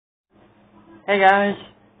Hey guys,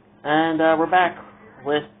 and we're back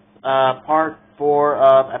with part 4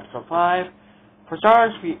 of episode 5. For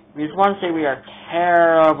starters, we just want to say we are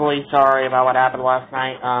terribly sorry about what happened last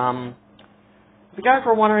night. If you guys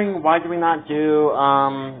were wondering why did we not do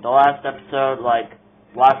the last episode like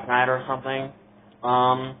last night or something,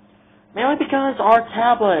 mainly because our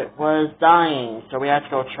tablet was dying, so we had to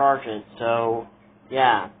go charge it. So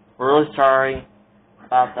yeah, we're really sorry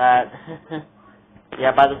about that.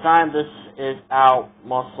 Yeah, by the time this is out,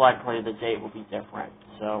 most likely the date will be different.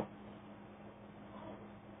 So,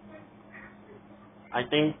 I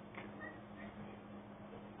think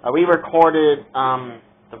we recorded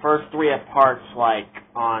the first 3 parts like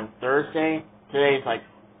on Thursday. Today's like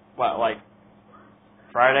what, like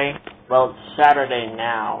Friday? Well, it's Saturday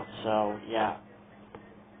now. So yeah.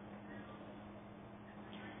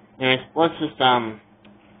 Anyways, let's just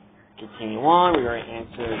continue on. We already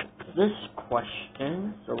answered this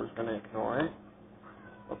question, so we're just going to ignore it.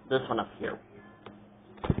 This one up here.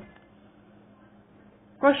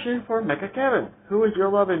 Question for Mecha Kevin. Who is your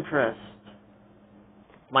love interest?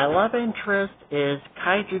 My love interest is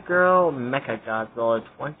Kaiju Girl Mecha Godzilla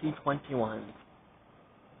 2021.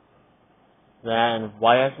 Then,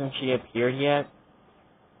 why hasn't she appeared yet?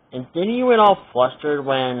 And didn't you get all flustered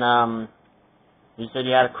when you said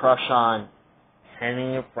you had a crush on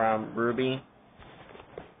Henny from Ruby?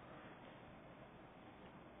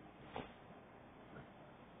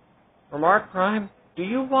 Remark Prime, do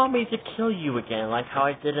you want me to kill you again, like how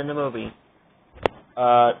I did in the movie?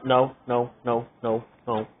 No.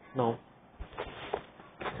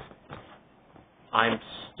 I'm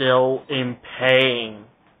still in pain.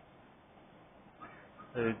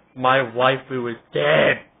 My waifu is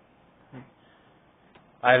dead.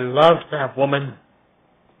 I love that woman.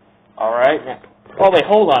 Alright, now. Oh wait,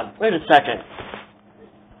 hold on. Wait a second.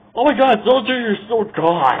 Oh my god, Zilla Jr. is still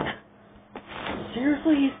gone.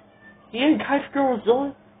 Seriously? He and Kaiju Girl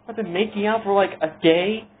Godzilla have been making out for like a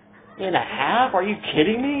day and a half? Are you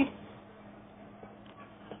kidding me?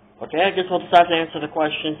 Okay, I guess we'll just have to answer the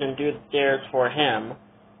questions and do the dares for him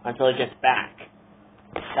until he gets back.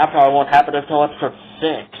 That probably won't happen until episode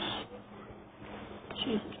 6.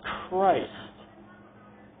 Jesus Christ.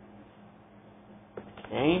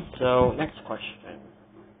 Okay, so next question.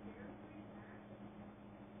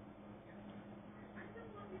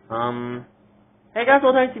 Hey guys,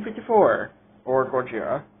 1954, or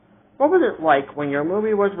Godzilla. What was it like when your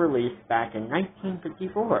movie was released back in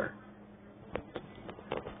 1954?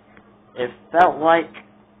 It felt like...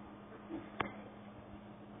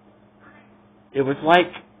 It was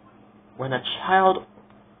like when a child...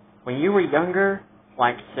 When you were younger,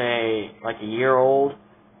 like say, like a year old,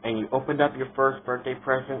 and you opened up your first birthday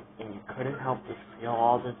present, and you couldn't help but feel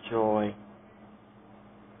all the joy,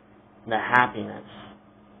 and the happiness.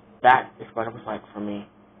 That is what it was like for me.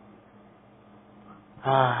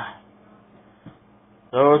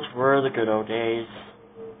 Those were the good old days.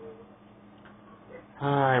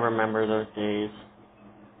 I remember those days.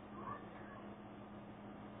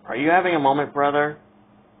 Are you having a moment, brother?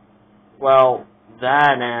 Well,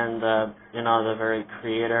 that and the very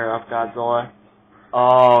creator of Godzilla.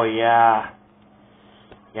 Oh yeah.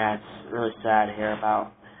 Yeah, it's really sad to hear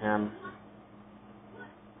about him.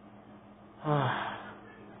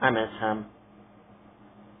 I miss him.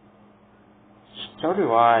 So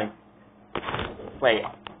do I. Wait,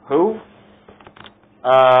 who?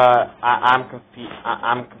 I'm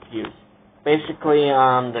confused. Basically,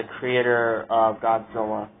 the creator of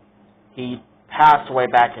Godzilla, he passed away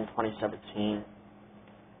back in 2017.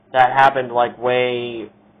 That happened like way.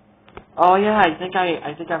 Oh yeah, I think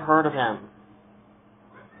I've heard of him.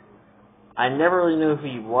 I never really knew who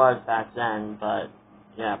he was back then, but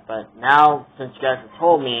yeah. But now, since you guys have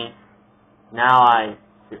told me, now I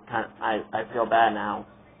feel bad now.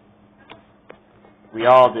 We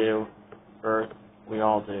all do, Earth. We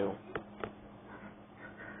all do.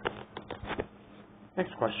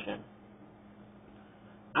 Next question.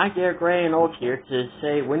 I dare Gray and Old here to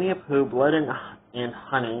say Winnie the Pooh Blood and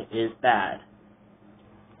Honey is bad.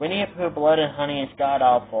 Winnie the Pooh Blood and Honey is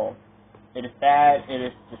god-awful. It is bad, it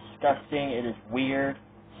is disgusting, it is weird,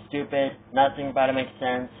 stupid, nothing about it makes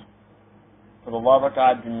sense. For the love of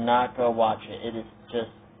God, do not go watch it. It is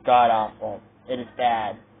just god-awful. It is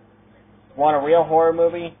bad. Want a real horror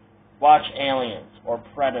movie? Watch Aliens or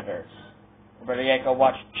Predators. Or better yet, go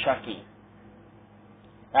watch Chucky.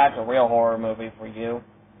 That's a real horror movie for you.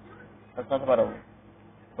 That's nothing but a...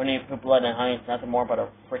 When you put Blood and Honey, it's nothing more but a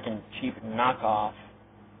freaking cheap knockoff.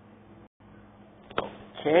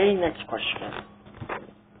 Okay, next question.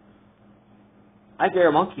 I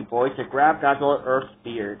dare Monkey Boy to grab Godzilla Earth's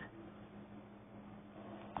beard.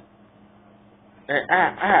 No,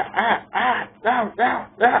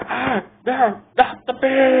 not the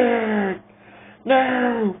beard!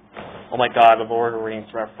 No! Oh my god, the Lord of the Rings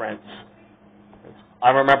reference. I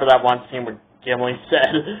remember that one scene where Gimli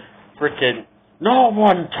said, freaking, no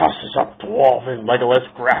one tosses up dwarf, and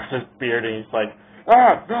Legolas grabs his beard and he's like,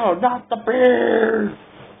 no, not the beard!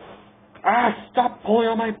 Stop pulling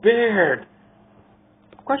on my beard!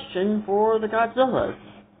 Question for the Godzillas.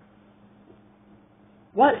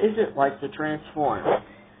 What is it like to transform?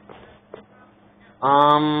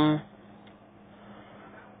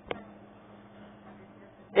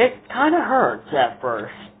 It kind of hurts at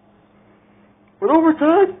first. But over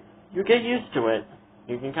time, you get used to it.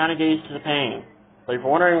 You can kind of get used to the pain. But if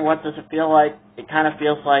you're wondering what does it feel like, it kind of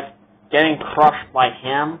feels like getting crushed by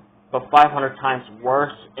him, but 500 times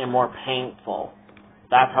worse and more painful.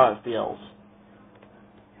 That's how it feels.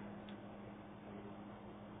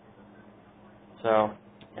 So,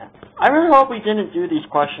 yeah. I really hope we didn't do these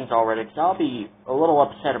questions already, because I'll be a little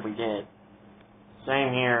upset if we did.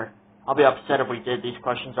 Same here. I'll be upset if we did these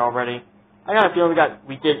questions already. I got a feeling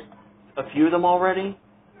we did a few of them already.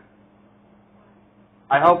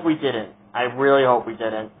 I hope we didn't. I really hope we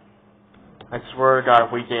didn't. I swear to God,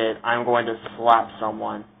 if we did, I'm going to slap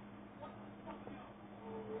someone.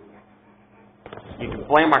 You can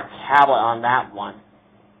blame our tablet on that one.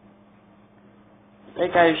 I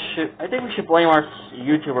think we should blame our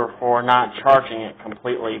YouTuber for not charging it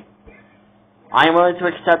completely. I am willing to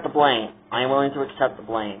accept the blame.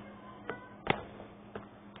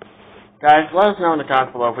 Guys, let us know in the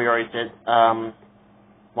comments below if we already did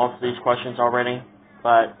most of these questions already.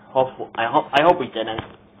 But I hope we didn't.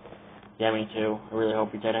 Yeah, me too. I really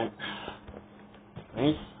hope we didn't.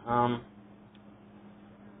 Anyways,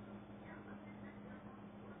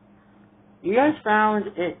 you guys found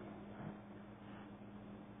it.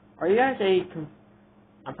 Are you guys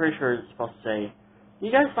I'm pretty sure it's supposed to say, do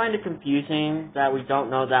you guys find it confusing that we don't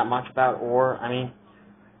know that much about Or? I mean,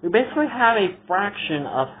 we basically have a fraction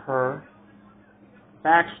of her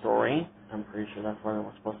backstory. I'm pretty sure that's what it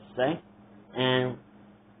was supposed to say. And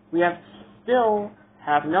we still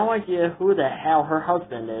have no idea who the hell her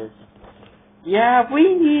husband is. Yeah,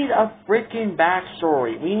 we need a freaking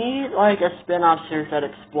backstory. We need, like, a spin-off series that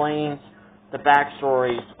explains the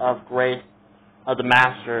backstories of of the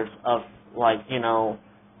masters of, like, you know,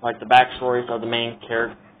 like the backstories of the main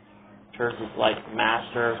characters as, like,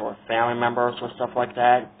 masters or family members or stuff like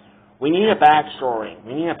that. We need a backstory.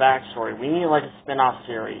 We need, like, a spin-off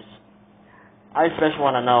series. I especially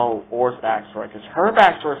want to know Or's backstory, because her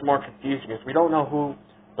backstory is more confusing, because we don't know who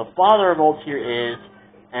the father of Ultir is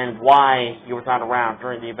and why he was not around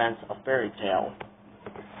during the events of Fairy Tale.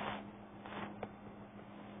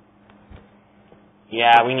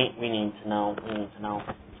 Yeah, we need to know.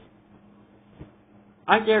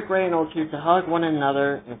 I dare Gray and Ultir to hug one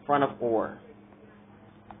another in front of Or.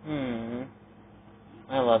 I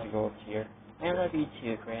love you, Ultir. I love you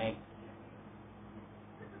too, Gray.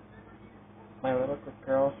 My little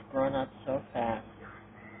girl's grown up so fast.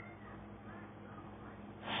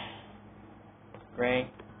 Gray,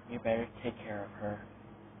 you better take care of her.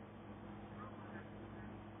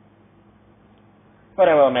 But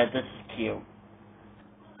I will admit, this is cute.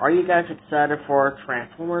 Are you guys excited for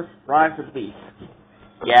Transformers Rise of the Beast?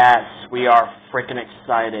 Yes, we are freaking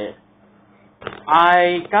excited.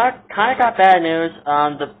 I kind of got bad news.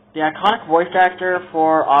 The iconic voice actor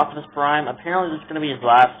for Optimus Prime, apparently this is going to be his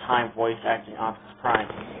last time voice acting Optimus Prime.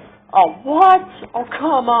 Oh, what? Oh,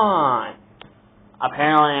 come on.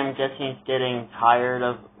 Apparently, I'm guessing he's getting tired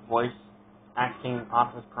of voice acting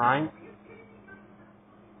Optimus Prime.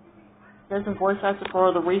 He has been voice acted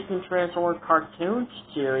for the recent Transformers cartoon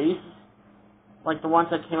series, like the ones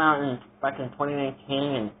that came out back in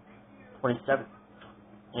 2019 and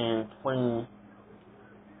 2020,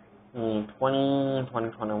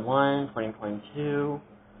 2021, 2022.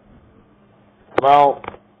 Well,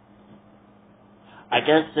 I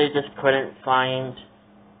guess they just couldn't find.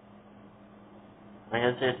 I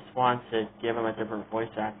guess they just wanted to give him a different voice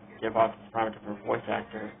actor, give Optimus Prime a different voice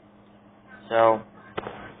actor. So,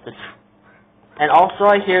 and also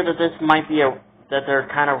I hear that this might be that they're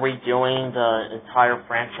kind of redoing the entire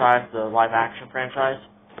franchise, the live-action franchise.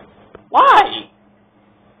 Why?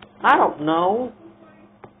 I don't know.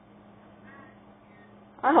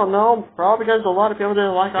 Probably because a lot of people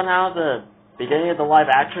didn't like on how the beginning of the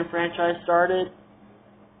live-action franchise started.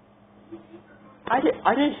 I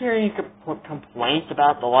didn't hear any complaints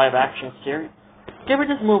about the live-action series. Can we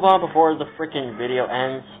just move on before the freaking video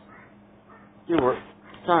ends? Dude,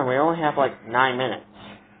 we only have like 9 minutes.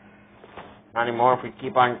 Not anymore if we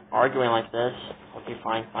keep on arguing like this. Okay,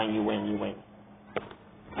 fine, you win.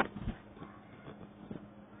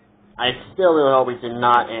 I still really hope we did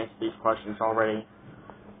not answer these questions already.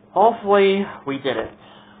 Hopefully, we did it.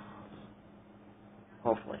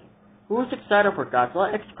 Hopefully. Who's excited for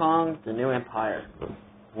Godzilla X Kong, The New Empire?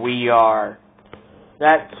 We are.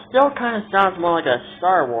 That still kind of sounds more like a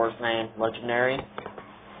Star Wars name, Legendary.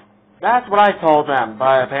 That's what I told them,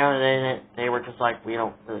 but apparently they were just like, we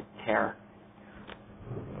don't really care.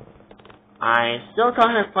 I still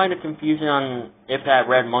kind of find it confusing on if that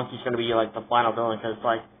red monkey's going to be like the final villain, because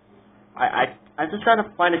like, I just kind of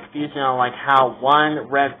find it confusing on like how one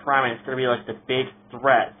red primate is going to be like the big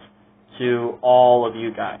threat to all of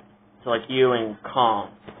you guys. So like you and Kong.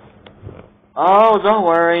 Oh, don't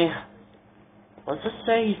worry. Let's just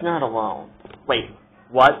say he's not alone. Wait,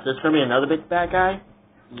 what? There's going to be another big bad guy?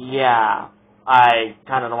 Yeah, I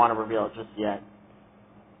kind of don't want to reveal it just yet.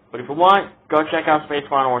 But if you want, go check out Space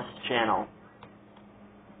Horse's channel.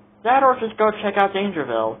 That or just go check out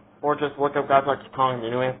Dangerville. Or just look up Godzilla X Kong, The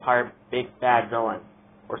New Empire, Big Bad Villain.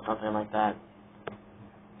 Or something like that.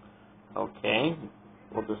 Okay,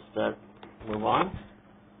 we'll just move on.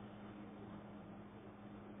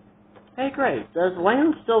 Hey Grace, does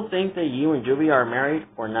Lamb still think that you and Juby are married,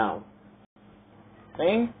 or no?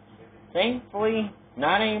 Thankfully,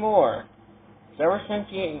 not anymore. So ever since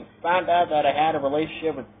he found out that I had a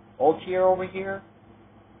relationship with Altier over here,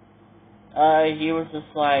 he was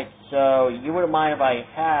just like, so you wouldn't mind if I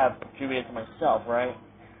have Juby to myself, right?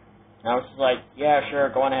 And I was just like, yeah, sure,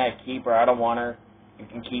 go on ahead, keep her. I don't want her. You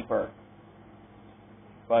can keep her.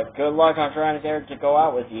 But good luck on trying to get her to go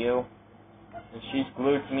out with you. She's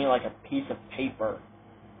glued to me like a piece of paper.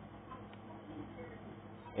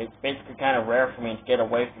 It's basically kind of rare for me to get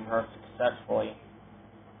away from her successfully.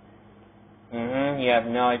 You have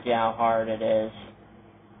no idea how hard it is.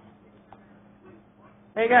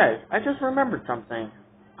 Hey guys, I just remembered something.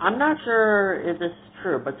 I'm not sure if this is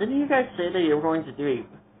true, but didn't you guys say that you were going to do a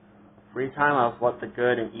free time of what the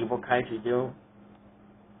good and evil kaiju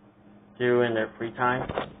do in their free time?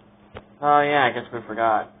 Oh yeah, I guess we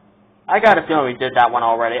forgot. I got a feeling we did that one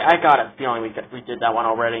already. We did that one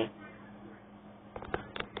already.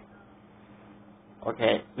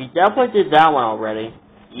 Okay, we definitely did that one already.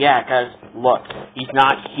 Yeah, because, look, he's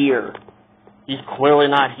not here. He's clearly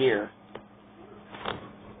not here.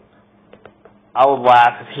 I would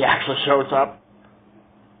laugh if he actually shows up.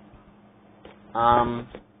 I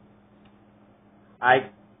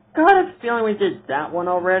got a feeling we did that one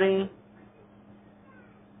already.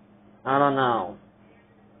 I don't know.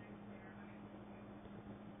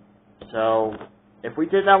 So, if we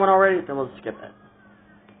did that one already, then we'll skip it.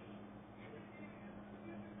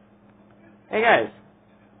 Hey guys,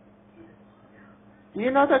 do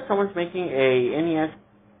you know that someone's making a NES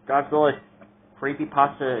Godzilla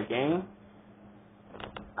creepypasta game?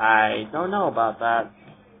 I don't know about that.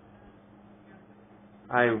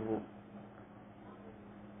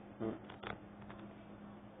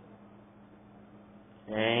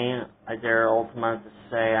 Okay, I dare Ultima to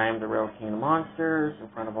say I am the real king of the monsters in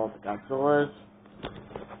front of all the Godzillas.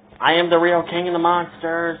 I am the real king of the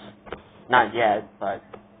monsters. Not yet, but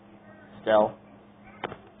still.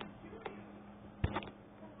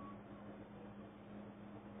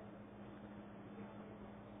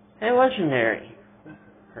 Hey, Legendary.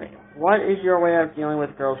 What is your way of dealing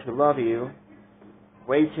with girls who love you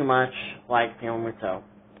way too much like Piamuto?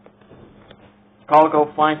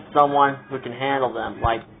 Go find someone who can handle them,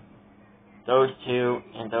 like those two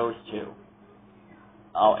and those two.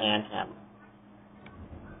 Oh, and him.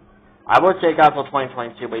 I would say Godzilla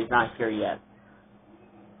 2022, but he's not here yet.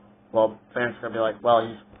 Well, fans are going to be like, well,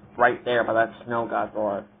 he's right there, but that's no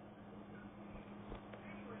Godzilla.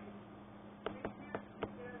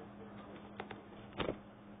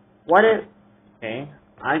 What if... Okay.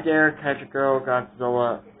 I dare catch a girl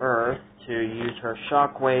Godzilla Earth to use her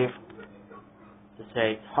shockwave to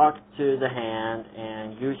say, talk to the hand,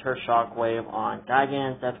 and use her shockwave on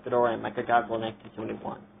Gigans, Escador, and Mechagodzilla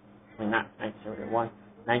 1971. I mean, not 1971.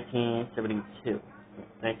 1972.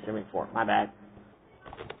 1974. My bad.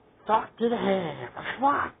 Talk to the hand.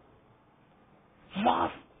 Fluff.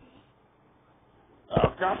 Fluff.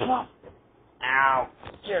 Oh, God, fluff. Ow.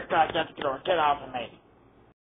 Dear God, Escador, get off of me.